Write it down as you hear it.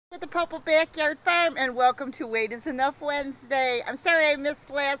With the Pople Backyard Farm, and welcome to Wait Is Enough Wednesday. I'm sorry I missed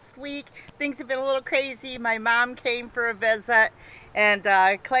last week. Things have been a little crazy. My mom came for a visit, and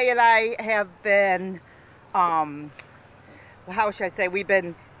Clay and I have been, how should I say, we've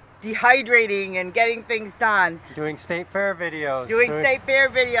been dehydrating and getting things done. Doing state fair videos.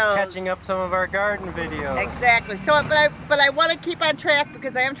 Catching up some of our garden videos. Exactly. So, but I want to keep on track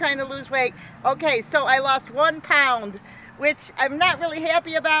because I am trying to lose weight. Okay, so I lost 1 pound. Which I'm not really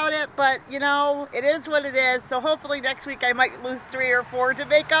happy about it, but you know, it is what it is. So hopefully next week I might lose 3 or 4 to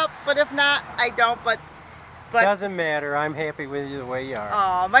make up, but if not, I don't. But doesn't matter. I'm happy with you the way you are.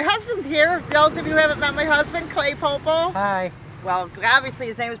 Oh, my husband's here. Those of you who haven't met my husband, Clay Pople. Hi. Well, obviously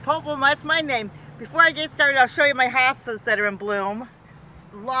his name is Pople. That's my name. Before I get started, I'll show you my hostas that are in bloom.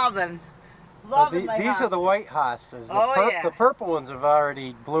 Loving my these hostas. are the white hostas. Yeah. The purple ones have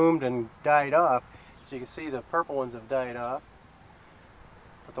already bloomed and died off. So you can see the purple ones have died off,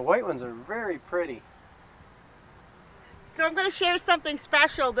 but the white ones are very pretty. So I'm going to share something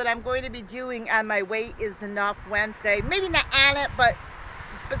special that I'm going to be doing on my Wait Is Enough Wednesday. Maybe not on it, but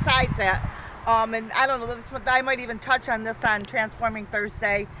besides that. And I don't know, I might even touch on this on Transforming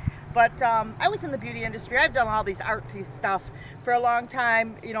Thursday. But I was in the beauty industry. I've done all these artsy stuff for a long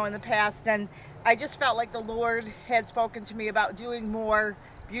time, you know, in the past. And I just felt like the Lord had spoken to me about doing more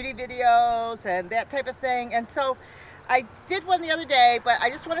beauty videos and that type of thing, and so I did one the other day, but I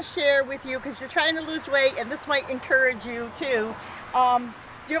just want to share with you because you're trying to lose weight and this might encourage you too.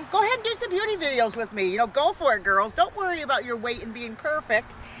 You know, go ahead and do some beauty videos with me. You know, go for it, girls. Don't worry about your weight and being perfect.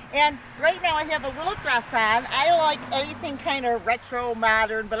 And right now I have a little dress on. I like anything kind of retro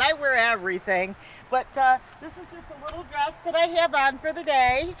modern, but I wear everything. But this is just a little dress that I have on for the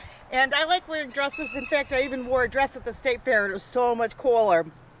day. And I like wearing dresses. In fact, I even wore a dress at the state fair and it was so much cooler.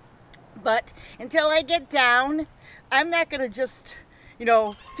 But until I get down, I'm not going to just, you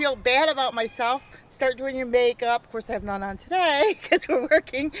know, feel bad about myself. Start doing your makeup. Of course, I have none on today because we're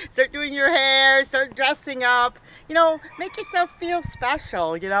working. Start doing your hair. Start dressing up. You know, make yourself feel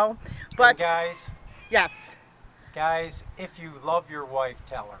special, you know. But and guys. Yes. Guys, if you love your wife,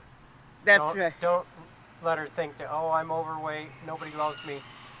 tell her. That's right. Don't let her think that, oh, I'm overweight, nobody loves me.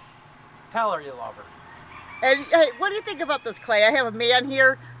 Tell her you love her. And hey, what do you think about this, Clay? I have a man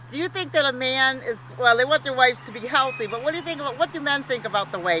here. Do you think that a man is, well, they want their wives to be healthy, but what do you think about, what do men think about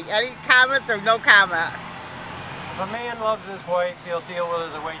the weight? Any comments or no comment? If a man loves his wife, he'll deal with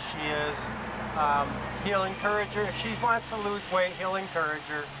her the way she is. He'll encourage her. If she wants to lose weight, he'll encourage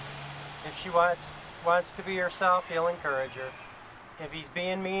her. If she wants to be herself, he'll encourage her. If he's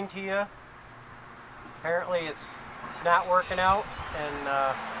being mean to you, apparently it's not working out, and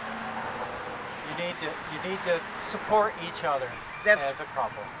you need to support each other as a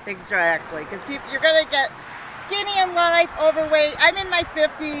couple. Exactly, because you're gonna get skinny in life, overweight. I'm in my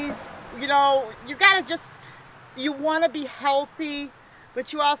 50s. You know, you want to be healthy,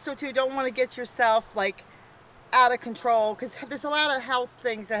 but you also too don't want to get yourself like out of control, because there's a lot of health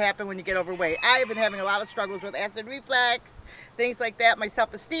things that happen when you get overweight. I've been having a lot of struggles with acid reflux, things like that. My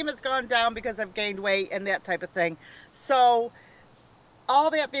self-esteem has gone down because I've gained weight and that type of thing. So all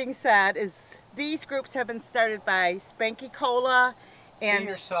that being said, is these groups have been started by Spanky Cola and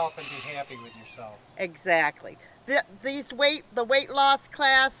be yourself and be happy with yourself. Exactly. The weight loss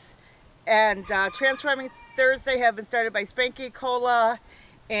class and Transforming Thursday have been started by Spanky Cola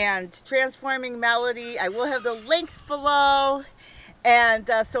and Transforming Melody. I will have the links below. And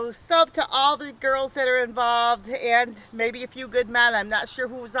so sub to all the girls that are involved and maybe a few good men. I'm not sure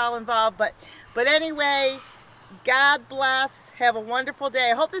who's all involved, but anyway, God bless. Have a wonderful day.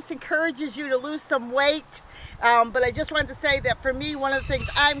 I hope this encourages you to lose some weight. But I just wanted to say that for me, one of the things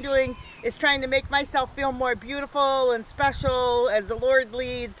I'm doing is trying to make myself feel more beautiful and special as the Lord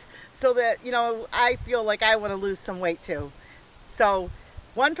leads, so that, you know, I feel like I want to lose some weight too. So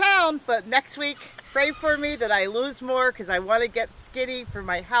 1 pound, but next week, pray for me that I lose more, because I want to get skinny for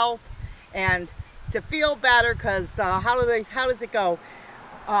my health and to feel better, because how does it go?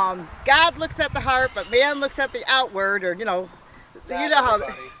 God looks at the heart, but man looks at the outward, or you know how.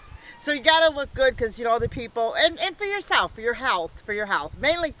 So you gotta look good, because you know other people, and for yourself, for your health,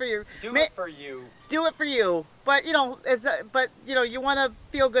 mainly for your. Do it for you. Do it for you, but you know, you want to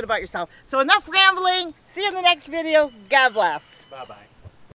feel good about yourself. So enough rambling. See you in the next video. God bless. Bye bye.